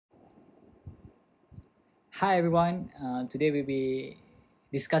Hi everyone. Today we'll be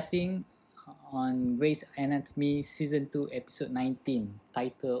discussing on Grey's Anatomy Season 2 Episode 19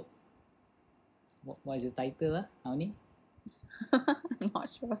 titled what is the title Auni? I'm not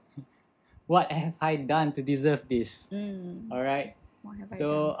sure. What have I done to deserve this? Alright. What have I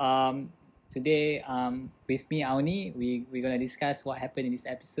So done? today with me Auni, we're gonna discuss what happened in this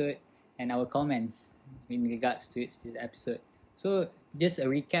episode and our comments in regards to this episode. So just a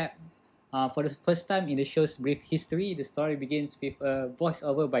recap. For the first time in the show's brief history, the story begins with a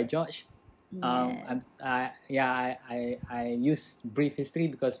voiceover by George. Yes. I use brief history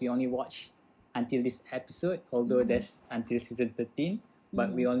because we only watch until this episode, although there's until season 13,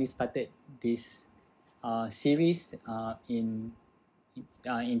 but we only started this series in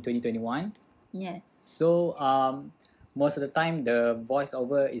 2021. Yes. So most of the time the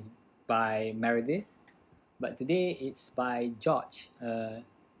voiceover is by Meredith, but today it's by George,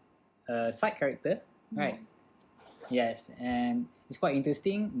 a side character, right? Yes, and it's quite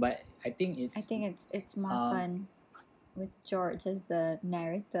interesting, but I think it's more fun with George as the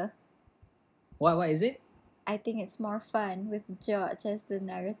narrator. what is it? I think it's more fun with George as the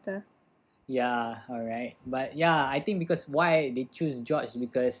narrator. Yeah, all right. But yeah, I think because why they choose George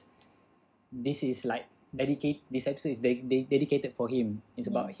because this is like this episode is dedicated for him. It's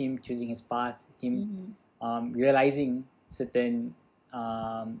about Yes. him choosing his path, him realizing certain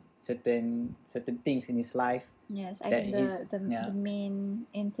things in his life. Yes, I That think is- the main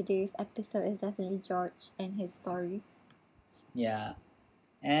in today's episode is definitely George and his story. Yeah.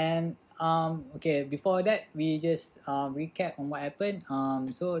 And okay, before that we just recap on what happened.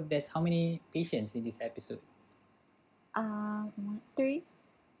 So there's how many patients in this episode? 3,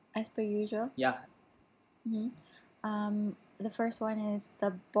 as per usual. Yeah. The first one is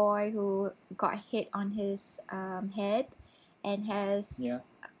the boy who got hit on his head and has Yeah.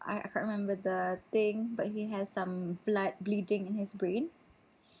 I can't remember the thing, but he has some blood bleeding in his brain.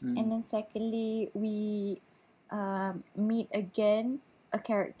 And then secondly, we meet again a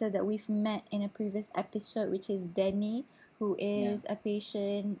character that we've met in a previous episode, which is Danny, who is a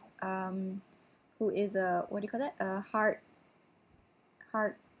patient who is a, what do you call that, a heart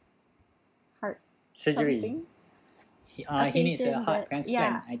Surgery. something. He needs a patient heart that- transplant,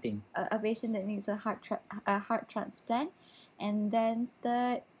 yeah. I think. A patient that needs a heart transplant. And then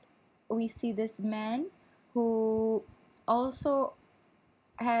third, we see this man who also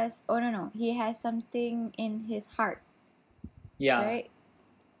has, he has something in his heart, Yeah. right?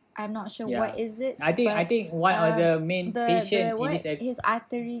 I'm not sure Yeah. what is it. I think one of the main patient in this his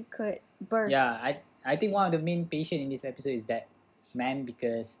artery could burst. Yeah, I think one of the main patient in this episode is that man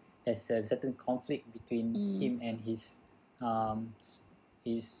because there's a certain conflict between him and his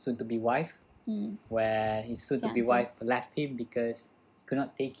soon to be wife, where his soon to be Fiancé. wife left him because he could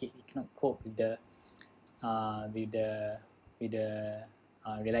not take it, he cannot cope with the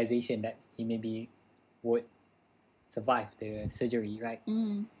realization that he maybe would survive the surgery, right?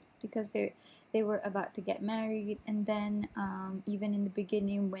 Because they were about to get married, and then even in the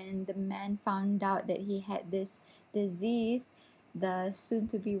beginning when the man found out that he had this disease, the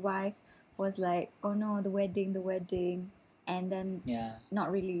soon-to-be wife was like, oh no, the wedding, and then Yeah,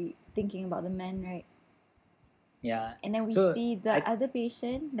 not really thinking about the man, right? yeah. And then we So, see the other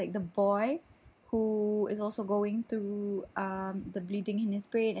patient, like the boy, who is also going through the bleeding in his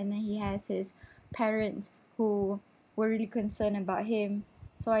brain, and then he has his parents who were really concerned about him.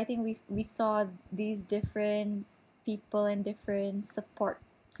 So I think we saw these different people and different support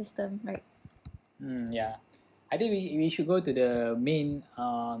system, right? Yeah. I think we should go to the main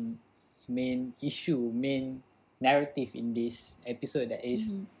main narrative in this episode, that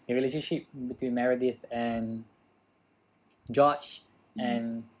is the relationship between Meredith and George,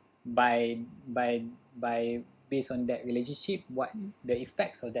 and by based on that relationship, what the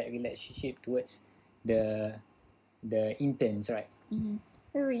effects of that relationship towards the interns, right?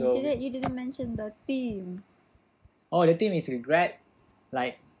 Wait, So- you didn't mention the theme. Oh, the theme is regret.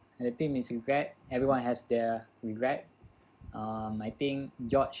 Like the theme is regret. Everyone has their regret. I think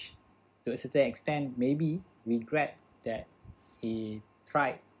George, to a certain extent, maybe regret that he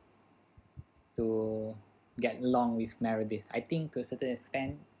tried to get along with Meredith. I think to a certain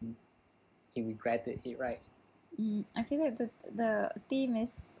extent, he regretted it, right? I feel like the theme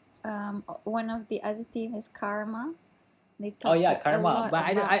is one of the other theme is karma. They Oh yeah, talk a karma. lot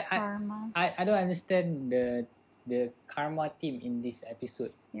But about karma. I don't understand the karma theme in this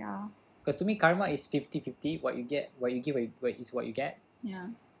episode. Yeah. Because to me, karma is 50-50. What you get, what you give, is what you get. Yeah.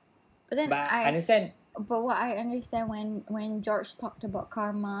 But then But I understand. But what I understand when George talked about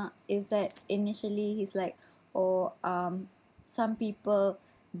karma is that initially he's like, oh, some people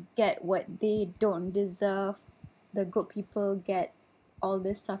get what they don't deserve. The good people get all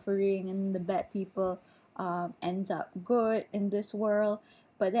this suffering, and the bad people ends up good in this world.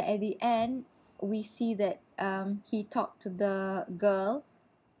 But then at the end, we see that he talked to the girl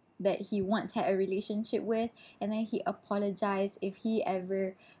that he once had a relationship with, and then he apologized if he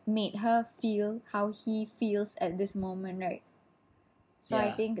ever made her feel how he feels at this moment, right? So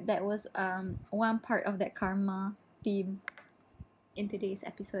I Yeah. think that was one part of that karma theme in today's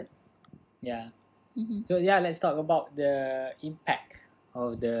episode. Yeah. Mm-hmm. So yeah, let's talk about the impact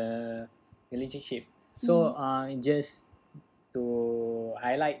of the relationship. So just to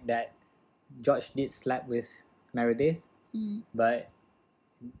highlight that George did sleep with Meredith, but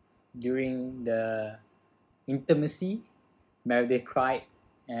during the intimacy, Meredith cried,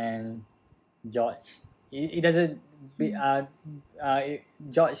 and George, it doesn't be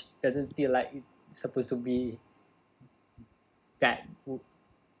George doesn't feel like it's supposed to be that,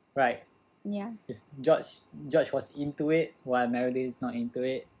 right? Yeah. It's George was into it while Meredith is not into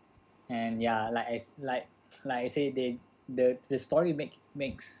it, and yeah, like I say, the story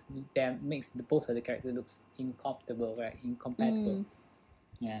makes the both of the character looks incompatible, right? Incompatible.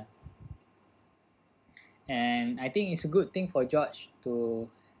 Yeah. And I think it's a good thing for George to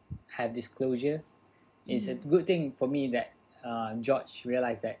have this closure. It's a good thing for me that George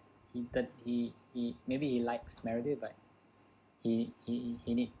realized that he maybe he likes Meredith, but he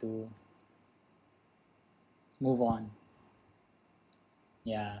need to move on.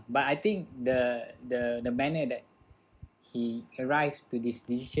 Yeah, but I think the manner that he arrived to this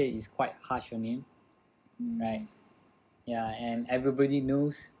decision is quite harsh on him, right? Yeah, and everybody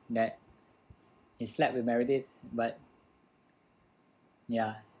knows that he slept with Meredith, but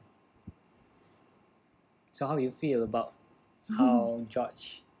yeah. So how you feel about how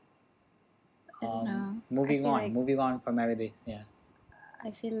George I don't know. moving on from Meredith? Yeah.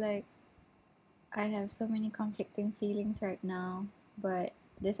 I feel like I have so many conflicting feelings right now, but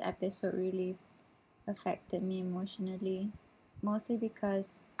this episode really affected me emotionally, mostly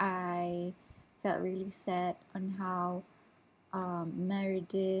because I felt really sad on how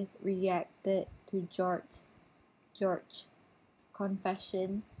Meredith reacted to George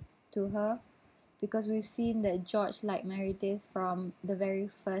confession to her, because we've seen that George liked Meredith from the very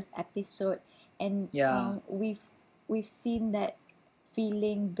first episode, and Yeah. we've seen that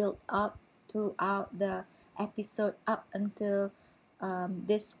feeling built up throughout the episode up until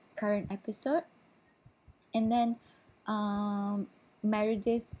this current episode. And then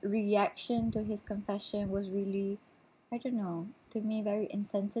Meredith's reaction to his confession was really, I don't know, to me very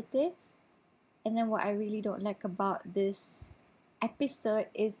insensitive. And then what I really don't like about this episode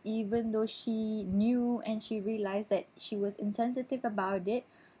is, even though she knew and she realized that she was insensitive about it,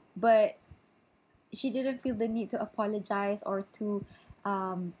 but she didn't feel the need to apologize or to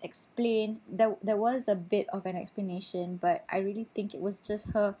explain. There was a bit of an explanation, but I really think it was just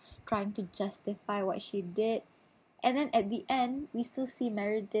her trying to justify what she did. And then at the end, we still see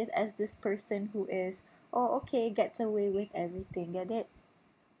Meredith as this person who is, oh, okay, gets away with everything, get it?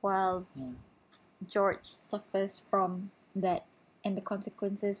 While George suffers from that, and the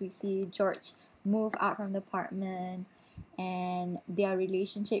consequences. We see George move out from the apartment, and their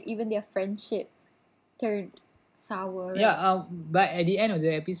relationship, even their friendship, turned sour. Yeah. Right? But at the end of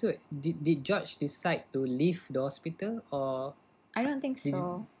the episode, did George decide to leave the hospital, or I don't think did?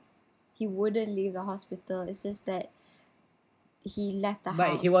 so. He wouldn't leave the hospital. It's just that he left the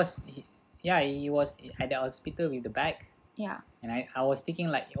But house. he was at the hospital with the bag. Yeah. And I was thinking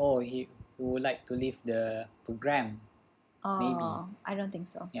like, oh, he would like to leave the program. Maybe. I don't think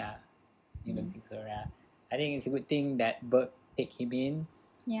so. Yeah. You don't think so? Yeah. I think it's a good thing that Burke take him in.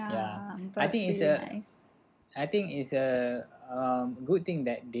 Yeah. I think it's really a nice. I think it's a good thing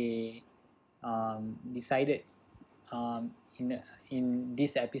that they decided in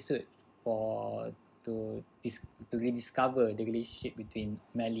this episode for to rediscover the relationship between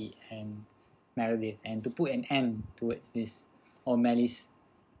Melly and Meredith, and to put an end towards this, or Melly's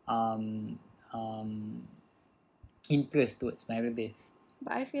um, um, interest towards Meredith.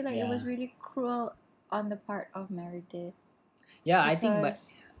 But I feel like it was really cruel on the part of Meredith. Yeah, I think, but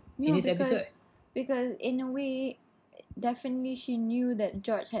in this episode, because in a way, definitely she knew that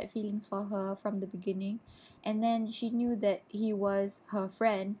George had feelings for her from the beginning, and then she knew that he was her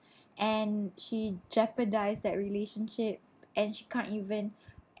friend, and she jeopardized that relationship, and she can't even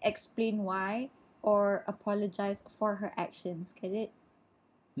explain why or apologize for her actions. Get it?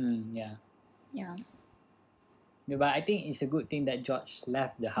 yeah. Yeah. But I think it's a good thing that George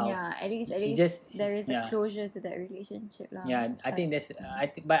left the house. Yeah, at least there is a closure to that relationship, lah. Yeah, I think that's.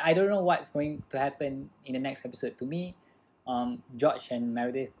 But I don't know what's going to happen in the next episode. To me, George and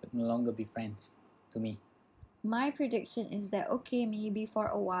Meredith could no longer be friends to me. My prediction is that okay, maybe for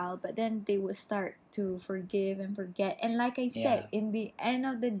a while, but then they would start to forgive and forget. And like I said, Yeah. in the end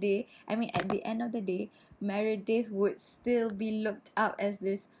of the day, at the end of the day, Meredith would still be looked up as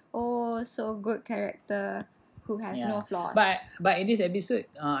this so good character who has no Yeah. flaws. But in this episode,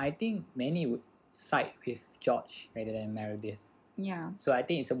 I think many would side with George rather than Meredith. Yeah. So I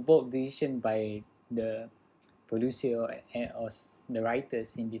think it's a bold decision by the producer or the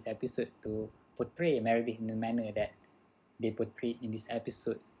writers in this episode to portray Meredith in the manner that they portrayed in this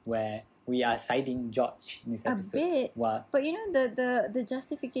episode, where we are siding George in this A episode. bit. Wow. But you know the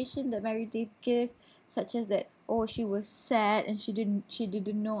justification that Meredith gave, such as that she was sad and she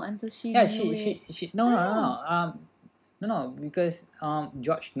didn't know until she Yeah, knew it. she no, because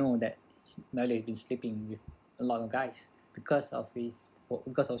George know that Meredith been sleeping with a lot of guys because of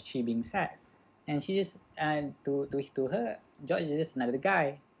she being sad, and she just to her George is just another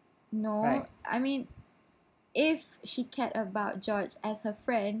guy. No, Right. I mean, if she cared about George as her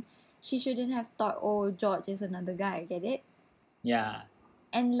friend, she shouldn't have thought, George is another guy, get it? Yeah.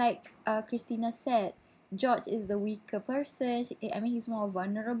 And like Christina said, George is the weaker person. He's more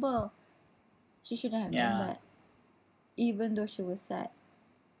vulnerable. She shouldn't have done Yeah. that. Even though she was sad.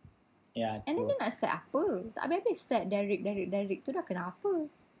 Yeah. And then True. dia nak sad apa? Tak habis-habis sad Derek tu dah kenapa?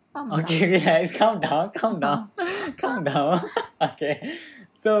 Faham Okay, relax. Calm down. Calm down. Okay.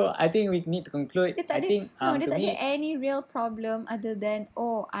 So I think we need to conclude. Dia tak I think ada, dia to tak me. ada any real problem other than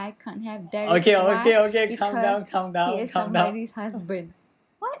I can't have Derek. Okay. Why? Calm Because down. he is Calm down. somebody's husband.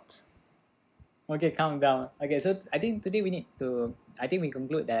 What? Okay, calm down. Okay, so I think today we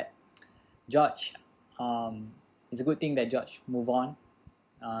conclude that George, it's a good thing that George move on.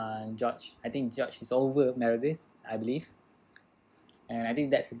 I think George is over Meredith, I believe, and I think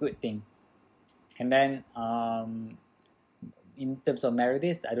that's a good thing. And then, in terms of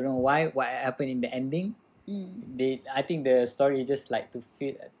Meredith, I don't know what happened in the ending. I think the story just like to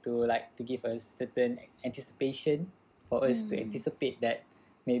give a certain anticipation for us to anticipate that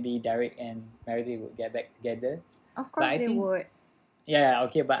maybe Derek and Meredith would get back together. Of course they would. Yeah,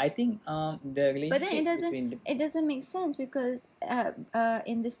 okay, but I think the relationship But then it doesn't make sense because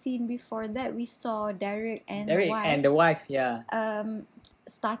in the scene before that we saw Derek and the wife, yeah,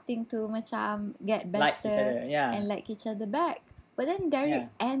 starting to macam get better like each other, yeah, and like each other back. But then Derek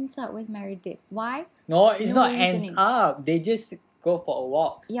ends up with Meredith. Why? No, it's No not ends reasoning. up. They just go for a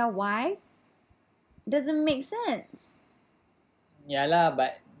walk. Yeah, why? Doesn't make sense. Yeah lah,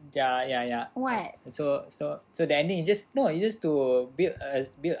 but yeah. What? So the ending is just to build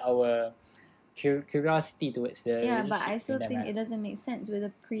our curiosity towards the Yeah, but relationship I still in them, think right? it doesn't make sense with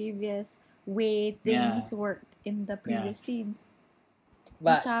the previous way things worked in the previous scenes.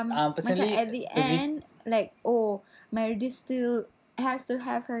 But Macam personally, at the end, like Meredith still has to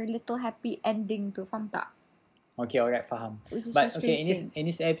have her little happy ending to, faham tak? Okay, alright, faham. Which is But okay, frustrating. in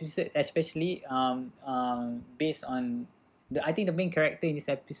this episode, especially based on I think the main character in this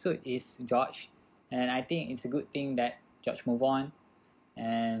episode is George, and I think it's a good thing that George moved on,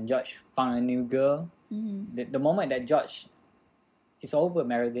 and George found a new girl. Mm-hmm. The moment that George is over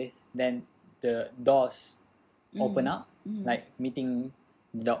Meredith, then the doors open up, like meeting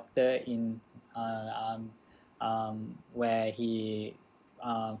the doctor in where he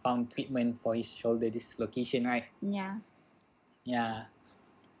found treatment for his shoulder dislocation, right? Yeah. Yeah.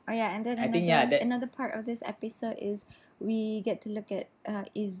 Oh yeah, and then I think, another part of this episode is we get to look at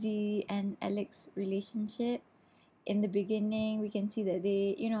Izzy and Alex's relationship. In the beginning, we can see that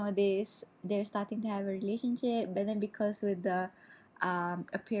they're starting to have a relationship, but then because with the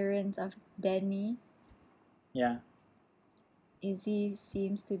appearance of Danny, Izzy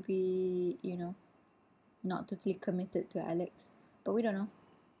seems to be not totally committed to Alex, but we don't know.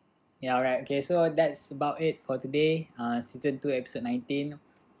 Yeah, alright. Okay, so that's about it for today. Season 2, episode 19.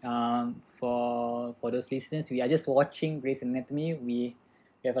 For those listeners, we are just watching Grey's Anatomy. We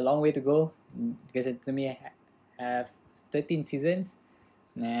have a long way to go. Grey's Anatomy have 13 seasons,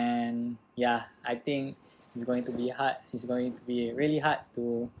 and yeah, I think it's going to be hard. It's going to be really hard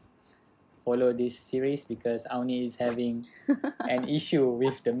to follow this series because Auni is having an issue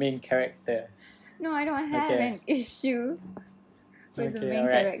with the main character. No, I don't have an issue with the main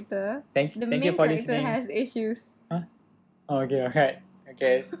character. Thank you for listening. The main character has issues. Huh? Okay, alright.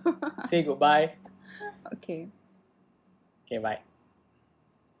 Okay. Say goodbye. Okay. Okay, bye.